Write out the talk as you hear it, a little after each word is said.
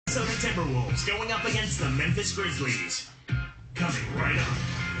Timberwolves going up against the Memphis Grizzlies. Coming right up.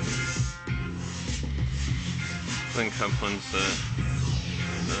 I think Copeland's the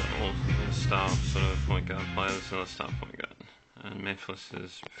star sort of point guard player, there's another star point guard. And Memphis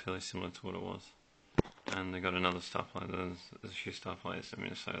is fairly similar to what it was. And they got another star player, there's a few star players in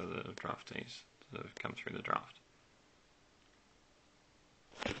Minnesota that are draftees that have come through the draft.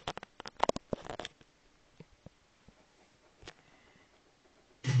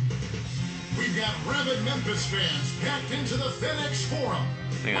 We've got rabid Memphis fans packed into the FedEx Forum.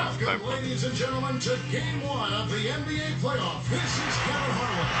 Welcome, ladies and gentlemen, to Game 1 of the NBA playoff. This is Kevin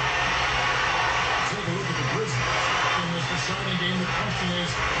Harlan. Take a look at the Grizzlies. In this deciding game, the question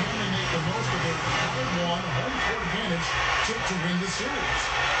is, can they make the most of their hard-won home court advantage to win the series?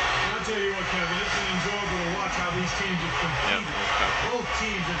 I'll tell you what, Kevin, it's been enjoyable to watch how these teams have competed. Both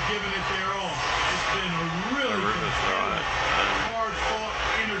teams have given it their all. It's been a really hard-fought,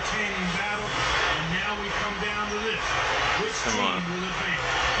 entertaining battle, and now we come down to this. Which team will advance?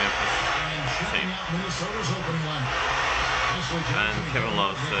 Memphis. And checking out Minnesota's opening line. And Kevin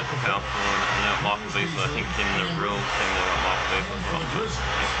loves the power forward, and that Michael Beasley, I think in the real thing they got Michael Beasley from, he's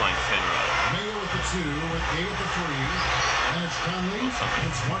playing center right. Mayo with the 2, with Gay at the 3, and it's Conley,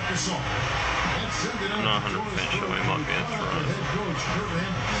 it's Marc Gasol. I'm not 100% sure, he might be answer right. Well,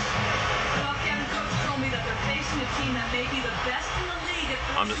 Kevin, Coach told me that they're facing a team that may be the best in the league.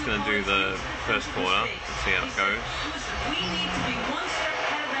 I'm just going to do the first quarter and see how it goes. We need to be one step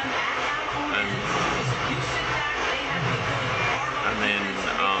ahead of them at our own end. If you sit back, they have the ability to and then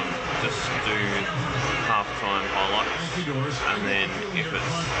just do halftime highlights, and then if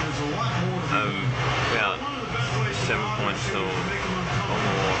it's about 7 points or more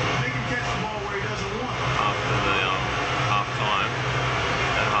after the halftime,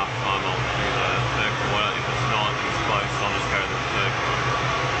 at halftime I'll do the third quarter. If it's not, if it's close, I'll just go to the third quarter.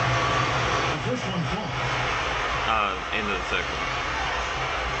 End of the third quarter.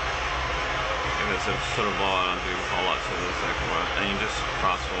 If it's a sort of blowout, I'll do highlights of the third quarter, and you just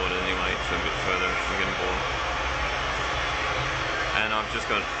fast forward anyway to a bit further if you're getting bored. And I've just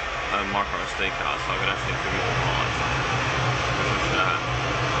got a micro SD card, so I could actually do more highlights.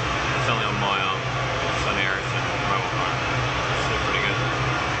 It's only on my Sony Ericsson mobile phone. It's still pretty good.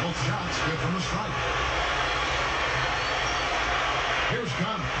 Both shots good from the strike. Here's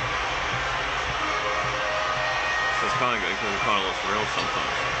Gunn. So it's kind of good because it kind of looks real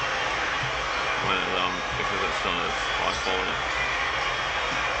sometimes. When because it's not as high quality.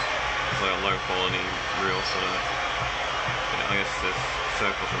 It's like a low quality, real sort of. I guess there's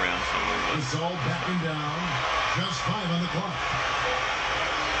circles around something. But it's all backing down. Just 5 on the clock.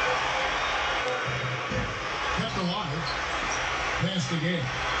 Kept alive. Past the game.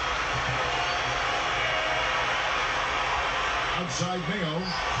 Outside Mayo.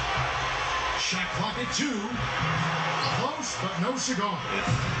 Shot clock at 2. Close, but no cigar.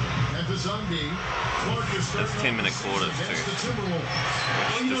 Memphis on B. It's 10-minute quarters too,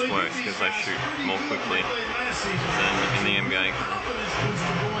 which just works because they shoot more quickly than in the NBA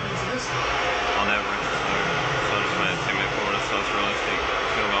on average. So I just made a 10-minute quarter, so it's realistic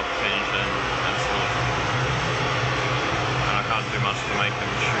field goal percentage and score. And I can't do much to make them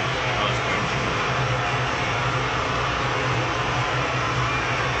shoot those points.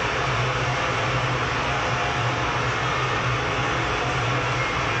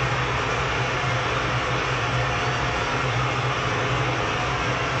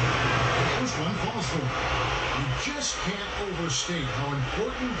 You just can't overstate how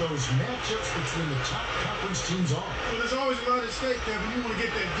important those matchups between the top conference teams are. Well, there's always a lot at stake, Kevin. You want to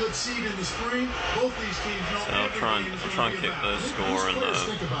get that good seed in the spring. Both these teams know. So I'll try and keep the score and the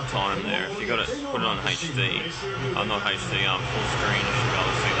time there. If you got it, put it on HD. I'm not HD. I'm full screen. You should be able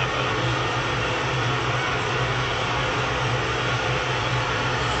to see that better.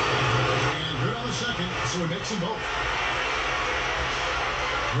 And good on the second, so he makes them both.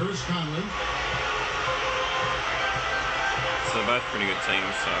 Here's Conley. So they're both pretty good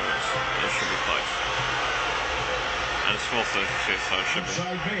teams, so it should be close. And it's 4:36, so it should be.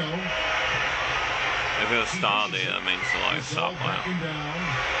 If there's a star there, that means they're like a star player.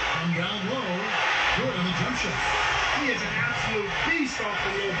 Down low, good on the jump shot. He is an absolute beast off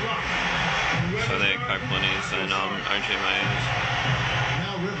the low block. So there Copeland is, and OG Mayers.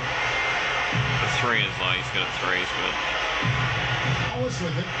 Now River. The 3 is like, he's good at threes, but always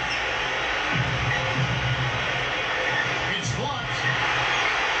with it. It's blocked.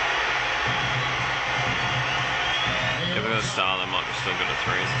 if we're going to star, they might be still good at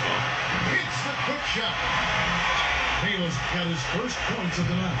threes as well. It's the quick shot. Baylor's got his first points of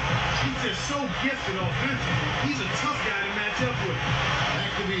the night. He's just so gifted offensively. He's a tough guy to match match up with.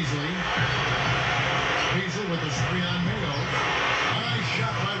 Back to Beasley. Beasley with the screen on Mayo. Nice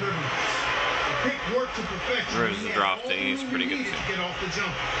shot by Rivers. The pick worked to perfection. Rivers is a draftee, he's pretty good too. Get off the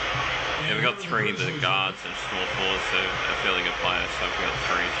jump. Yeah, we got 3 the guards and small forwards, so a fairly good player. So if we got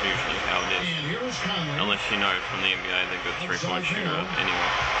 3, it's usually how it is. And here is Conley. Unless you know from the NBA they're good 3-point shooter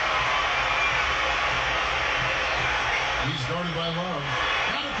anyway. He's guarded by Love.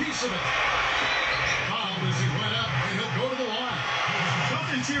 Got a piece of it. Fouled as he went up, and he'll go to the line.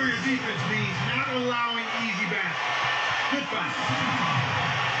 Tough interior defense means not allowing easy baskets. Good foul.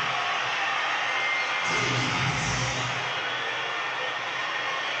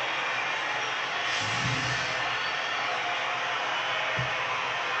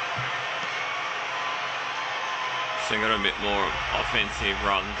 So they got a bit more offensive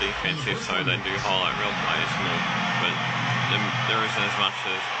rather than defensive, so they do highlight real players more. But there isn't as much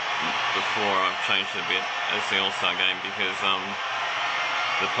as before. I've changed it a bit as the All-Star game because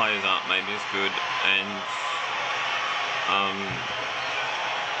the players aren't maybe as good, and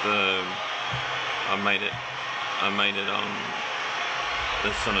I made it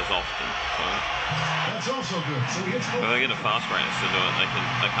this one as often. So that's also good. So he hits if they get a fast break to do it,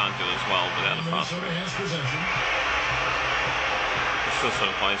 they can't do it as well without a fast break. Still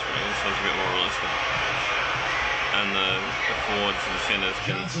sort of plays for me, so it's a bit more realistic. And the forwards and centres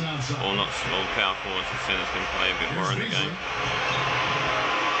can, or not small, power forwards and centres can play a bit more in the game.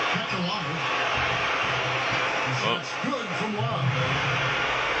 That's good from Love.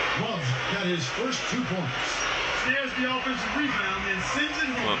 Love's got his first 2 points. There's the offensive rebound and sends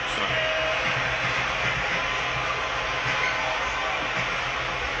it home. Oops, sorry.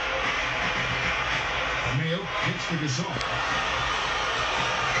 Mayo hits the Gasol.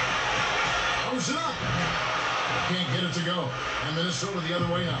 Throws it up. Can't get it to go. And Minnesota the other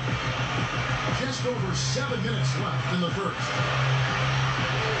way out. Just over 7 minutes left in the first.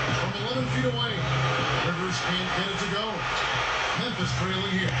 From 11 feet away. Rivers can't get it to go. Memphis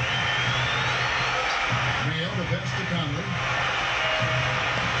trailing here. Mayo the pass to Conley.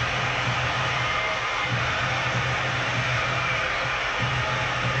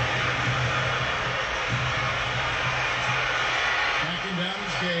 Backing down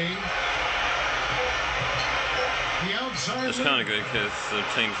is Gay. It's kind of good because the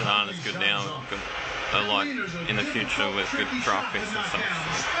teams that aren't as good now are like in the future with good draft picks and stuff,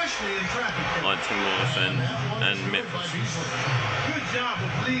 like twolves and Memphis. Good job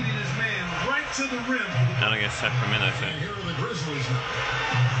of leading his man right to the rim. And I guess Sacramento too. And here are the Grizzlies now.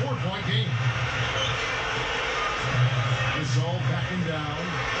 4-point game. Gasol backing down.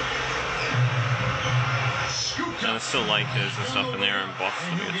 And there's still Lakers and stuff in there, and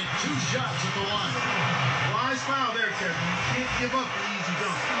Boston. And he'll get 2 shots at the line. Wise foul there, Kevin. You can't give up the easy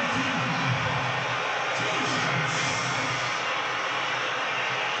dunk.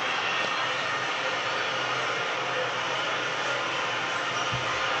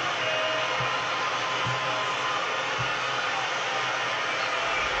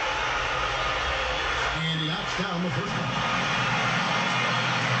 And he knocks down the first one.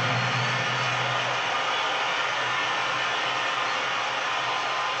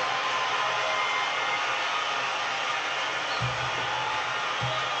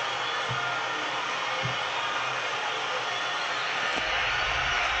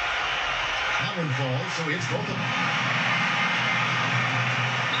 Falls, so he hits both of them.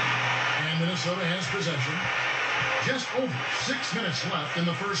 And Minnesota has possession. Just over 6 minutes left in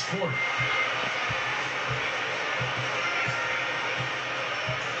the first quarter.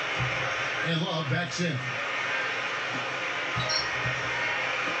 And Love backs in.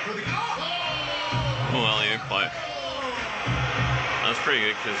 For the Well, you play it. That's pretty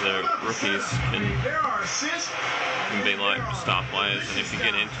good because the rookies can be like star players, and if you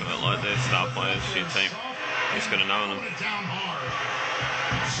get into it like they're star players to your team, you just got to know them.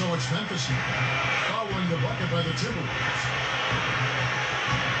 So it's Memphis following the bucket by the Timberwolves.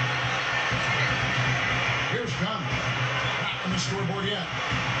 Here's Conley. Not on the scoreboard yet.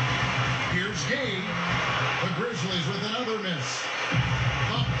 Here's Gay. The Grizzlies with another miss.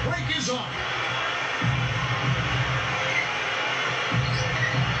 The break is up.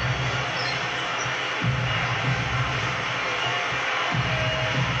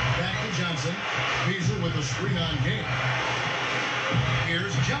 Johnson. Beasley with the screen on Gay.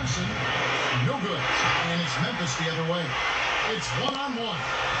 Here's Johnson. No good. And it's Memphis the other way. It's 1-on-1.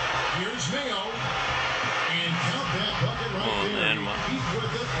 Here's Mayo. And count that bucket right there. Keep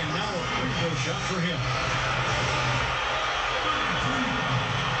with it. And now a free throw shot for him.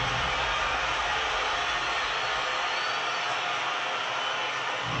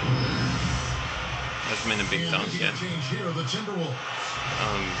 As a big dunk yet.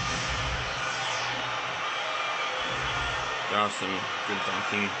 There are some good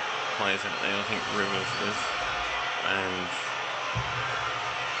dunking players out there. I think Rivers is, and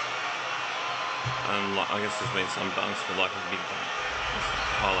I guess there's been some dunks, but like a big dunk.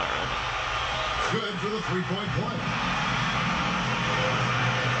 Highlight reel. Good for the three-point play.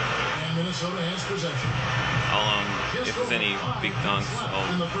 And Minnesota has possession. If there's any big dunks, I'll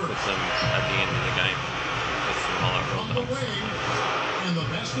put them at the end of the game. That's some highlight reel dunks. And the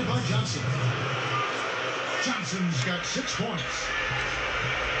basket by Johnson. Johnson's got 6 points.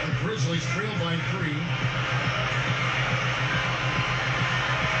 The Grizzlies trail by 3.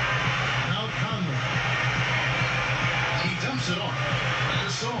 Now Conley. He dumps it off.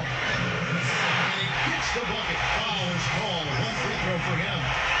 Gasol. And he gets the bucket. Foul is called. 1 free throw for him.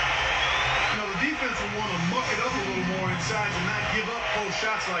 You know, the defense will want to muck it up a little more inside and not give up post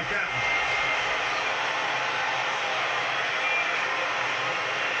shots like that.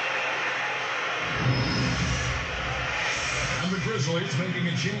 Grizzlies making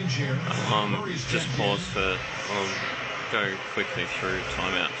a change here. Just pause for, go quickly through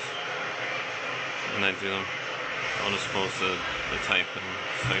timeouts when they do them. I'll just pause the tape and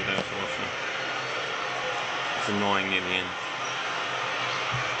so you don't have to watch them. It's annoying near the end.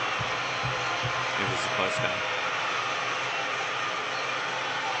 If it's a close game.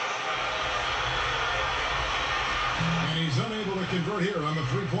 And he's unable to convert here on the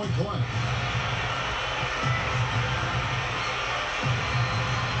three-point play.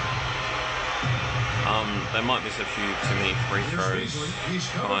 They might miss a few too many free throws,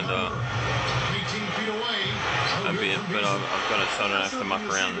 kind of a bit, but I've got it so I don't have to muck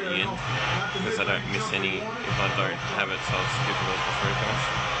around at the end, because I don't miss any if I don't have it, so it's difficult for free throws.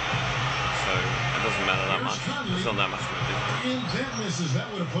 So it doesn't matter that much. It's not that much of a difference.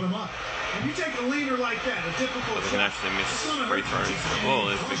 That would have put him up. When you take a leaner like that, a difficult but they can actually miss free throws. Oh,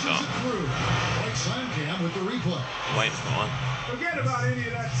 there's a big shot. With the replay. Wait's fine. Forget about any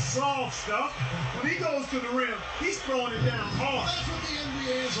of that soft stuff. When he goes to the rim, he's throwing it down hard. That's what the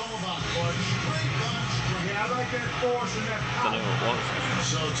NBA is all about, boy. Straight run, straight. Yeah, I like that force and that power. Don't know what it was.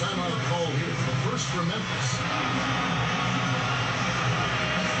 So timeout call here. The first for Memphis.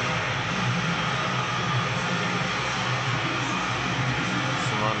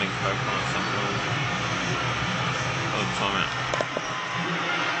 Surrounding copeland or something. Oh, timeout.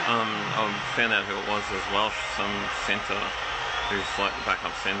 I found out who it was as Welsh, some centre who's like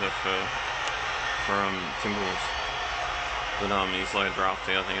backup centre for Timberwolves. But he's like a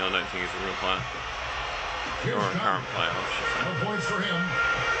draftee, I don't think he's a real player. Or a current player, I should say. 4 points for him.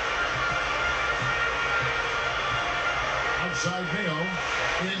 Outside Mayo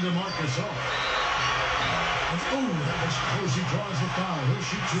into Marcus Gasol. That was close. He draws the foul. He'll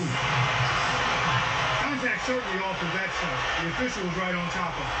shoot 2. Contact certainly altered that shot. The official was right on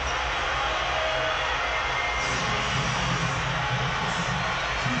top of it.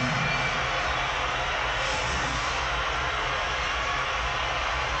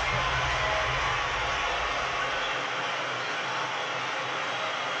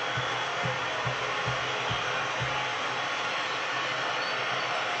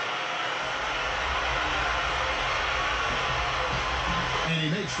 And he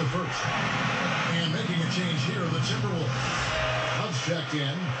makes the first. And making a change here, the Timberwolves. Hubs checked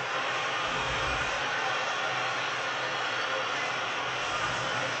in.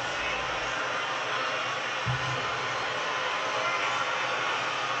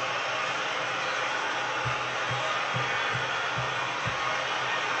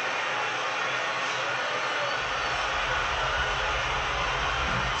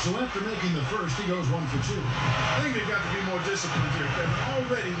 So after making the first, he goes 1 for 2. I think they've got to be more disciplined here. They've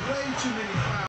already way too many fouls.